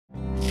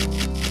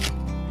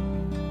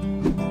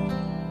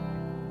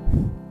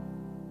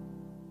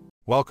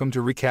Welcome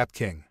to Recap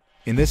King.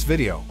 In this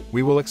video,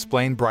 we will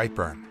explain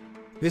Brightburn.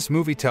 This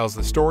movie tells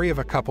the story of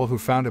a couple who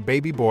found a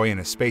baby boy in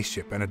a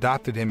spaceship and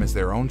adopted him as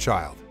their own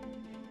child.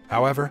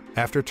 However,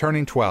 after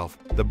turning 12,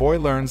 the boy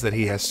learns that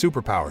he has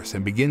superpowers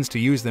and begins to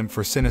use them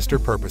for sinister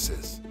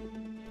purposes.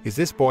 Is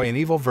this boy an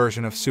evil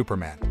version of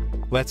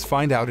Superman? Let's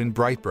find out in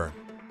Brightburn.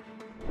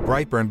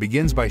 Brightburn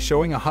begins by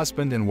showing a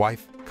husband and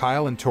wife,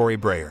 Kyle and Tori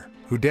Breyer,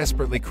 who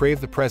desperately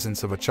crave the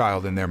presence of a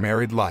child in their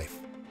married life.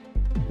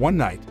 One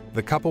night,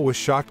 the couple was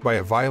shocked by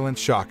a violent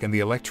shock and the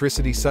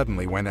electricity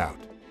suddenly went out.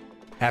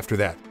 After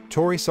that,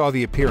 Tori saw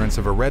the appearance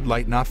of a red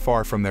light not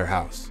far from their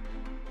house.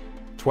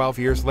 12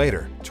 years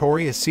later,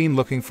 Tori is seen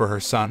looking for her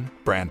son,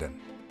 Brandon.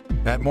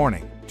 That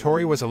morning,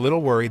 Tori was a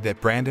little worried that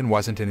Brandon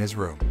wasn't in his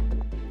room.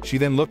 She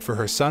then looked for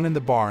her son in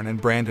the barn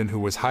and Brandon, who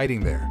was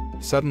hiding there,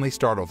 suddenly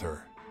startled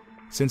her.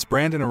 Since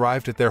Brandon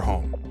arrived at their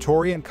home,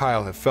 Tori and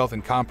Kyle have felt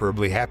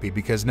incomparably happy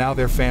because now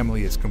their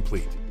family is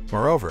complete.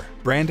 Moreover,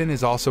 Brandon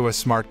is also a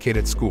smart kid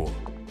at school,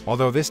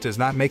 although this does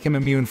not make him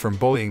immune from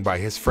bullying by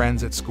his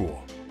friends at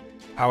school.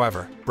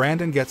 However,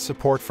 Brandon gets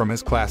support from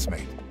his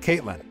classmate,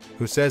 Caitlin,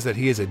 who says that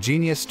he is a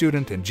genius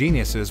student and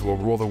geniuses will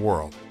rule the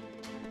world.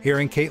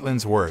 Hearing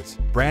Caitlin's words,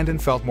 Brandon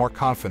felt more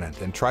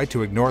confident and tried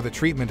to ignore the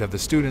treatment of the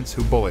students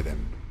who bullied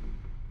him.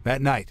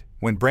 That night,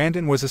 when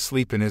Brandon was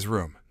asleep in his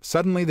room,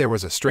 suddenly there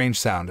was a strange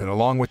sound and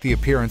along with the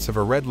appearance of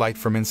a red light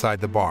from inside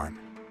the barn.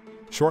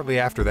 Shortly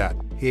after that,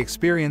 he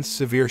experienced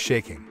severe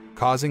shaking,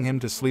 causing him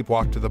to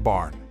sleepwalk to the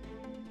barn.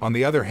 On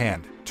the other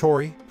hand,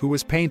 Tori, who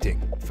was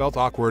painting, felt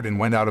awkward and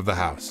went out of the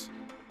house.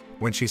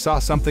 When she saw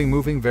something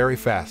moving very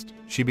fast,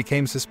 she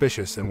became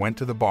suspicious and went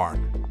to the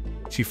barn.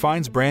 She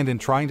finds Brandon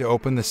trying to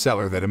open the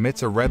cellar that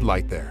emits a red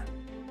light there.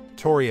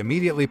 Tori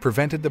immediately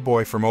prevented the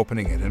boy from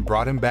opening it and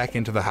brought him back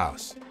into the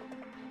house.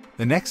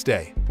 The next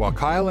day, while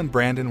Kyle and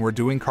Brandon were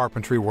doing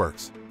carpentry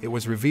works, it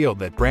was revealed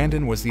that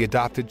Brandon was the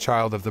adopted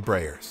child of the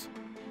Breyers.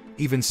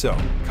 Even so,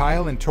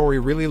 Kyle and Tori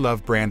really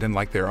love Brandon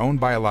like their own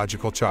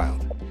biological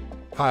child.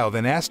 Kyle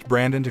then asked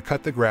Brandon to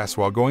cut the grass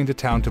while going to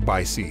town to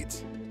buy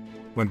seeds.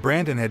 When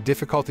Brandon had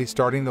difficulty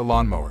starting the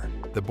lawnmower,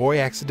 the boy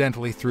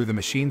accidentally threw the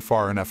machine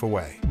far enough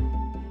away.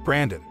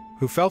 Brandon,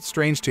 who felt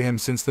strange to him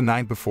since the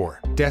night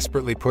before,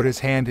 desperately put his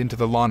hand into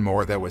the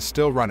lawnmower that was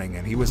still running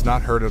and he was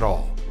not hurt at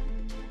all.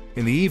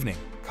 In the evening,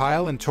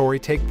 Kyle and Tori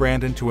take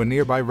Brandon to a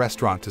nearby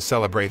restaurant to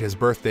celebrate his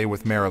birthday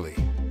with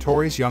Marilee,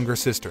 Tori's younger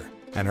sister,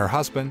 and her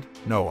husband,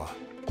 Noah.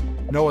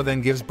 Noah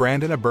then gives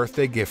Brandon a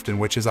birthday gift in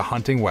which is a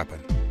hunting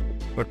weapon.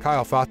 But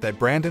Kyle thought that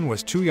Brandon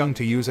was too young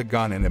to use a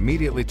gun and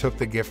immediately took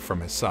the gift from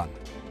his son.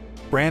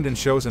 Brandon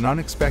shows an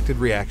unexpected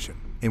reaction,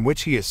 in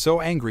which he is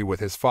so angry with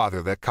his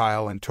father that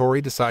Kyle and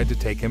Tori decide to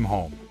take him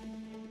home.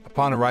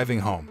 Upon arriving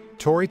home,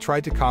 Tori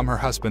tried to calm her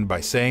husband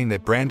by saying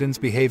that Brandon's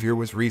behavior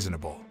was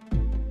reasonable.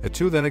 The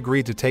two then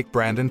agreed to take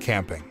Brandon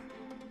camping.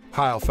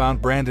 Kyle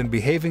found Brandon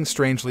behaving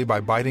strangely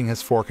by biting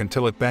his fork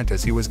until it bent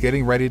as he was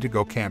getting ready to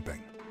go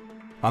camping.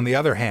 On the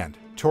other hand,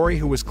 Tori,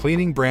 who was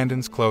cleaning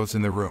Brandon's clothes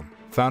in the room,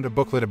 found a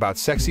booklet about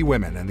sexy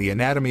women and the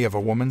anatomy of a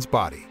woman's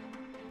body.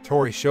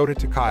 Tori showed it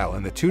to Kyle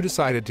and the two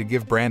decided to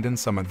give Brandon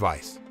some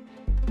advice.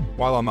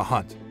 While on the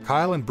hunt,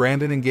 Kyle and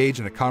Brandon engage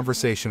in a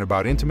conversation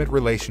about intimate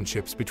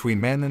relationships between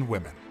men and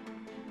women.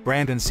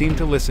 Brandon seemed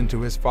to listen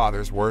to his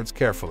father's words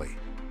carefully.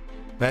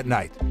 That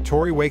night,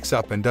 Tori wakes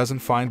up and doesn't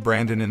find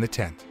Brandon in the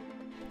tent.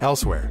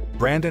 Elsewhere,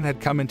 Brandon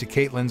had come into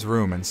Caitlin's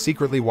room and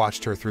secretly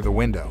watched her through the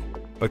window.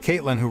 But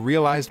Caitlin, who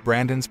realized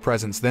Brandon's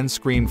presence, then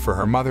screamed for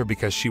her mother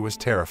because she was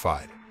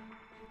terrified.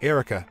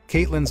 Erica,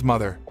 Caitlin's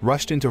mother,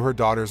 rushed into her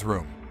daughter's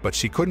room, but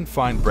she couldn't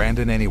find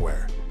Brandon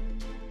anywhere.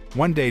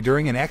 One day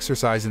during an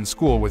exercise in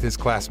school with his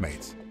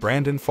classmates,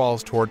 Brandon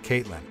falls toward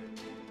Caitlin.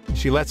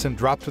 She lets him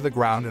drop to the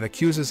ground and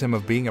accuses him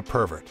of being a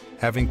pervert,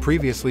 having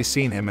previously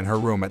seen him in her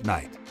room at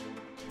night.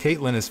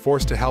 Caitlin is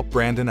forced to help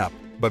Brandon up,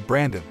 but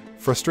Brandon,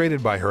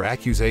 frustrated by her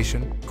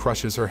accusation,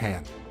 crushes her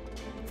hand.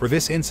 For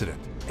this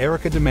incident,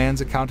 Erica demands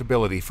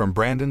accountability from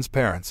Brandon's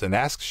parents and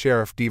asks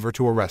Sheriff Deaver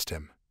to arrest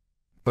him.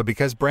 But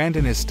because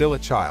Brandon is still a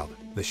child,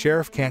 the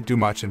sheriff can't do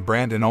much and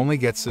Brandon only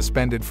gets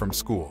suspended from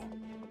school.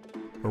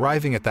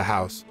 Arriving at the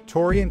house,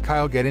 Tori and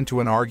Kyle get into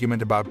an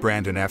argument about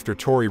Brandon after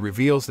Tori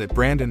reveals that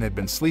Brandon had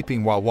been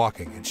sleeping while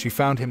walking and she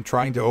found him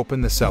trying to open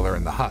the cellar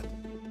in the hut.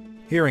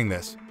 Hearing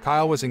this,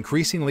 Kyle was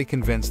increasingly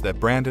convinced that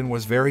Brandon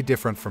was very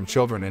different from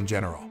children in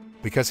general,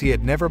 because he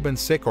had never been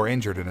sick or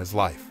injured in his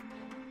life.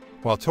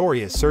 While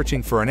Tori is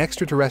searching for an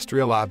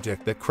extraterrestrial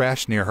object that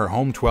crashed near her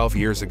home 12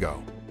 years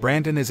ago,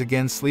 Brandon is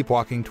again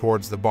sleepwalking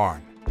towards the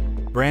barn.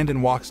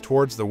 Brandon walks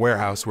towards the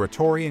warehouse where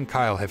Tori and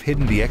Kyle have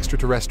hidden the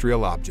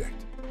extraterrestrial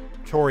object.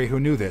 Tori, who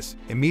knew this,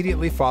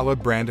 immediately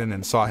followed Brandon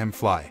and saw him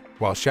fly,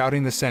 while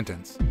shouting the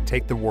sentence,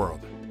 "Take the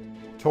world."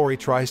 Tori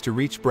tries to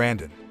reach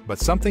Brandon, but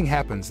something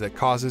happens that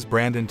causes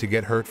Brandon to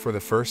get hurt for the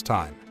first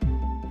time.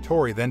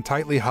 Tori then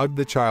tightly hugged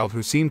the child,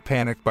 who seemed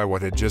panicked by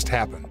what had just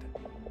happened.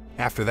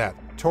 After that,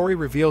 Tori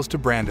reveals to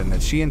Brandon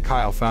that she and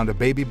Kyle found a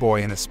baby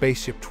boy in a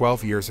spaceship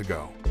 12 years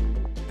ago.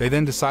 They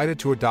then decided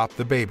to adopt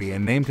the baby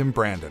and named him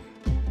Brandon.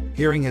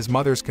 Hearing his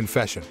mother's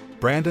confession,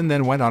 Brandon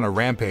then went on a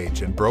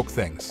rampage and broke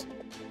things.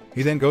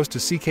 He then goes to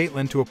see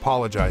Caitlin to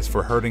apologize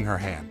for hurting her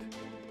hand.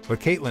 But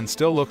Caitlin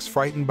still looks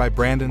frightened by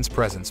Brandon's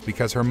presence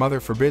because her mother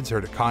forbids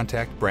her to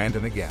contact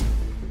Brandon again.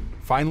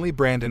 Finally,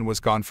 Brandon was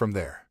gone from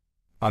there.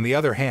 On the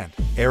other hand,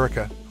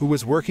 Erica, who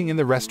was working in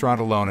the restaurant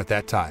alone at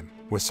that time,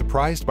 was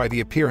surprised by the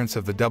appearance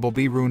of the double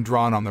B rune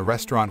drawn on the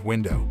restaurant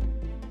window.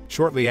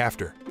 Shortly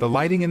after, the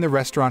lighting in the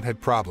restaurant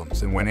had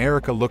problems, and when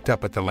Erica looked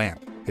up at the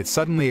lamp, it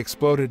suddenly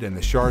exploded and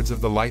the shards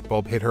of the light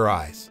bulb hit her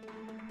eyes.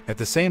 At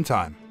the same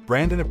time,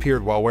 Brandon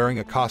appeared while wearing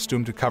a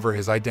costume to cover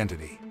his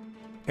identity.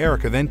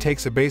 Erica then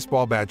takes a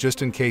baseball bat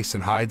just in case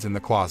and hides in the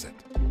closet.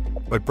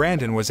 But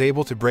Brandon was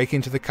able to break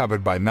into the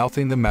cupboard by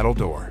melting the metal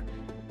door.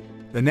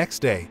 The next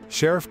day,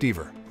 Sheriff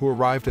Deaver, who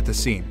arrived at the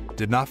scene,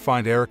 did not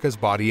find Erica's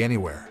body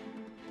anywhere.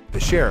 The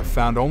sheriff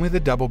found only the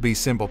double B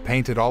symbol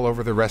painted all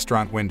over the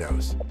restaurant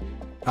windows.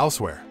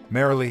 Elsewhere,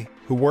 Marilee,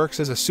 who works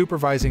as a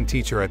supervising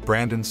teacher at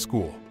Brandon's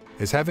school,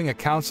 is having a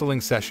counseling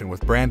session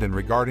with Brandon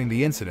regarding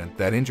the incident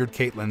that injured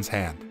Caitlin's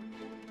hand.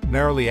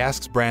 Marilee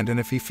asks Brandon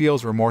if he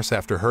feels remorse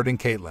after hurting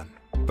Caitlin,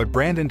 but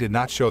Brandon did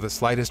not show the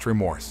slightest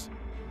remorse.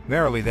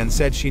 Marilee then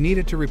said she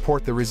needed to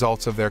report the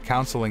results of their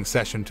counseling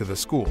session to the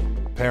school,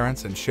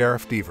 parents, and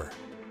Sheriff Deaver.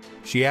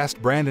 She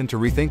asked Brandon to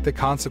rethink the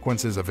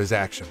consequences of his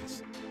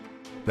actions.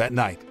 That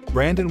night,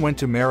 Brandon went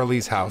to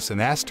Marilee's house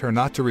and asked her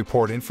not to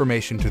report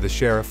information to the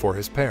sheriff or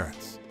his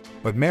parents.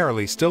 But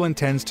Marilee still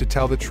intends to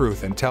tell the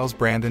truth and tells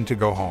Brandon to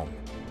go home.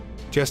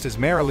 Just as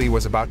Marilee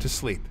was about to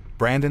sleep,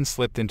 Brandon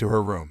slipped into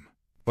her room.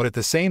 But at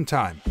the same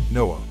time,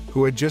 Noah,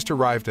 who had just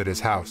arrived at his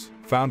house,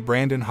 found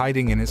Brandon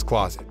hiding in his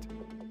closet.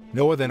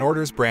 Noah then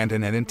orders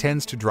Brandon and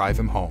intends to drive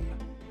him home.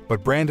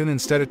 But Brandon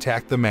instead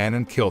attacked the man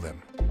and killed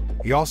him.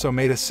 He also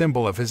made a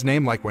symbol of his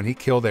name like when he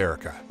killed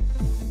Erica.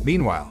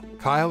 Meanwhile,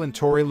 Kyle and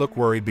Tori look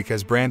worried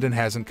because Brandon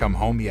hasn't come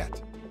home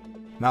yet.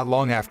 Not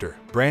long after,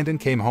 Brandon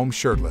came home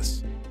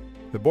shirtless.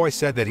 The boy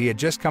said that he had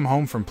just come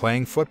home from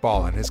playing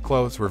football and his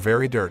clothes were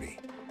very dirty.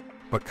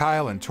 But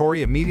Kyle and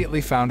Tori immediately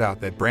found out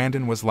that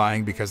Brandon was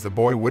lying because the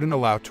boy wouldn't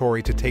allow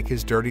Tori to take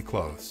his dirty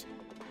clothes.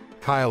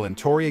 Kyle and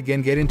Tori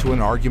again get into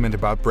an argument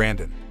about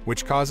Brandon,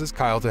 which causes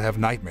Kyle to have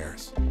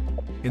nightmares.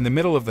 In the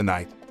middle of the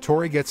night,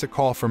 Tori gets a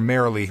call from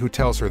Marilee who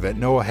tells her that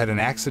Noah had an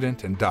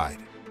accident and died.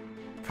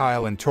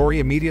 Kyle and Tori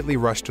immediately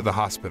rush to the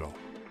hospital.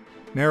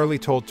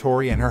 Marilee told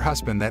Tori and her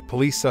husband that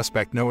police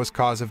suspect Noah's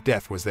cause of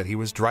death was that he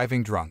was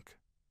driving drunk.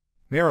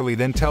 Marilee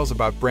then tells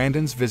about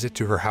Brandon's visit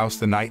to her house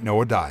the night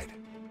Noah died.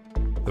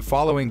 The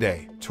following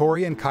day,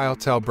 Tori and Kyle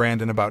tell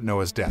Brandon about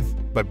Noah's death,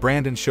 but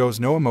Brandon shows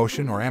no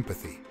emotion or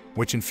empathy,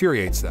 which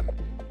infuriates them.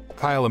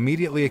 Kyle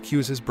immediately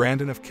accuses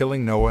Brandon of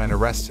killing Noah and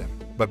arrests him,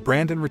 but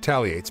Brandon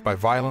retaliates by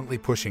violently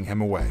pushing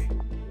him away.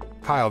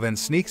 Kyle then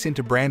sneaks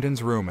into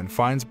Brandon's room and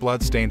finds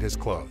blood stained his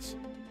clothes.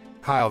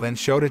 Kyle then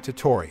showed it to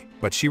Tori,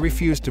 but she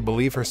refused to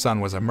believe her son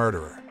was a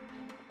murderer.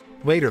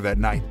 Later that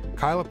night,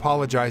 Kyle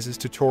apologizes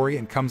to Tori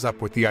and comes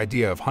up with the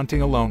idea of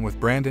hunting alone with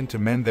Brandon to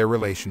mend their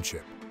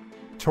relationship.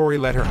 Tori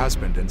let her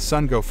husband and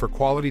son go for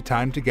quality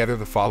time together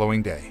the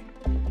following day.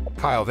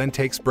 Kyle then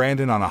takes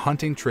Brandon on a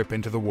hunting trip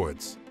into the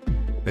woods.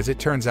 As it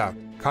turns out,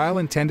 Kyle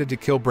intended to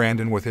kill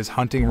Brandon with his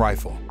hunting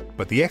rifle,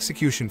 but the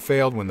execution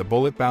failed when the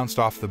bullet bounced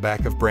off the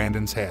back of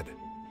Brandon's head.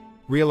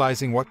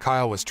 Realizing what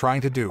Kyle was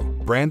trying to do,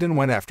 Brandon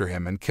went after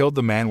him and killed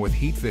the man with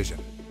heat vision.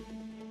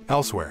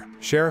 Elsewhere,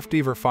 Sheriff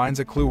Deaver finds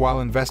a clue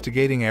while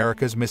investigating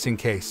Erica's missing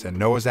case and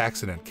Noah's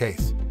accident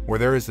case, where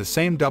there is the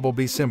same double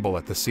B symbol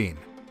at the scene.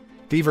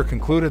 Deaver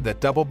concluded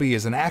that double B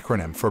is an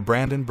acronym for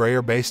Brandon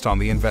Breyer based on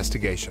the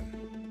investigation.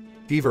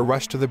 Deaver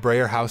rushed to the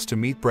Breyer house to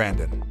meet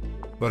Brandon.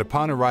 But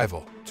upon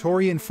arrival,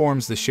 Tori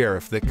informs the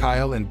sheriff that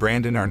Kyle and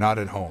Brandon are not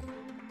at home.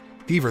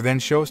 Deaver then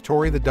shows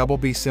Tori the double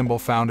B symbol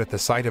found at the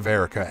site of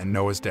Erica and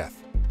Noah's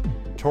death.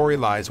 Tori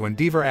lies when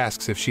Deaver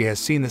asks if she has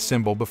seen the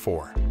symbol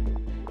before.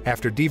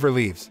 After Deaver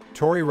leaves,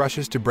 Tori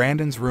rushes to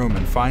Brandon's room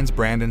and finds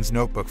Brandon's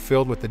notebook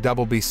filled with the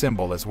double B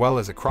symbol as well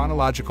as a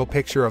chronological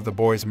picture of the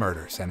boy's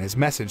murders and his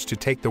message to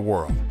take the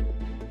world.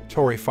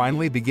 Tori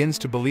finally begins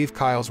to believe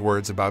Kyle's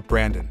words about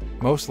Brandon,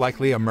 most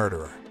likely a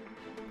murderer.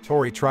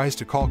 Tori tries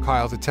to call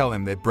Kyle to tell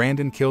him that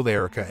Brandon killed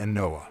Erica and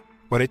Noah,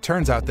 but it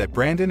turns out that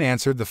Brandon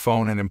answered the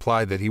phone and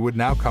implied that he would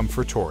now come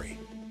for Tori.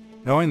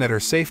 Knowing that her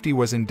safety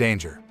was in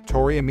danger,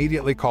 Tori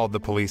immediately called the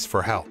police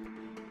for help.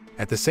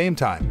 At the same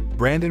time,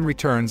 Brandon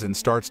returns and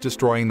starts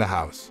destroying the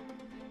house.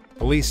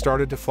 Police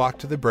started to flock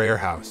to the Breyer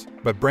house,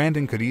 but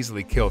Brandon could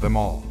easily kill them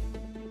all.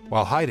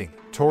 While hiding,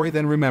 Tori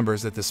then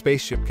remembers that the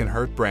spaceship can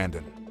hurt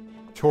Brandon.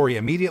 Tori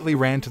immediately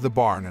ran to the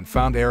barn and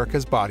found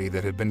Erica's body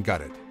that had been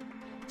gutted.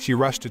 She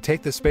rushed to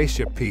take the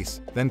spaceship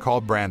piece, then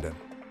called Brandon.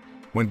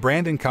 When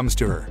Brandon comes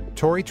to her,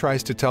 Tori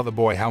tries to tell the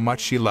boy how much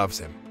she loves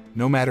him,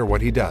 no matter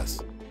what he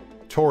does.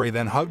 Tori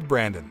then hugged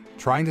Brandon,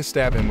 trying to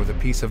stab him with a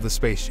piece of the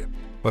spaceship,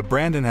 but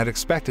Brandon had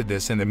expected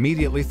this and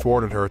immediately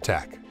thwarted her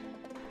attack.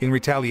 In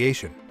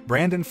retaliation,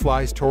 Brandon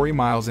flies Tori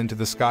miles into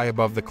the sky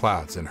above the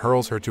clouds and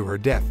hurls her to her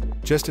death,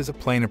 just as a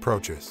plane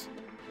approaches.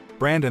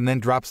 Brandon then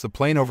drops the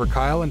plane over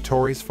Kyle and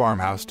Tori's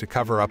farmhouse to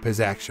cover up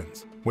his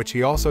actions, which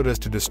he also does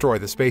to destroy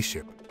the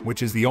spaceship,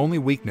 which is the only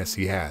weakness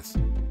he has.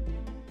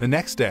 The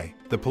next day,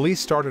 the police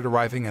started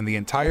arriving and the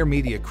entire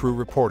media crew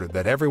reported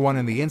that everyone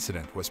in the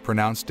incident was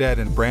pronounced dead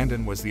and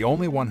Brandon was the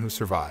only one who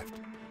survived.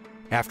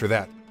 After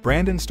that,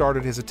 Brandon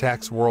started his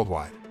attacks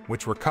worldwide,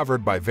 which were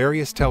covered by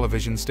various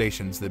television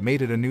stations that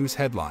made it a news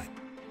headline.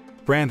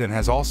 Brandon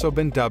has also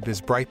been dubbed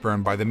as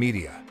Brightburn by the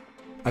media.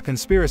 A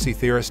conspiracy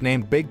theorist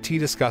named Big T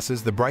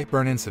discusses the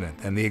Brightburn incident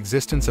and the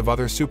existence of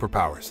other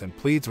superpowers and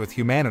pleads with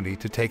humanity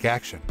to take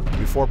action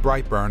before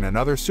Brightburn and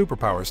other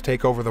superpowers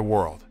take over the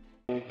world.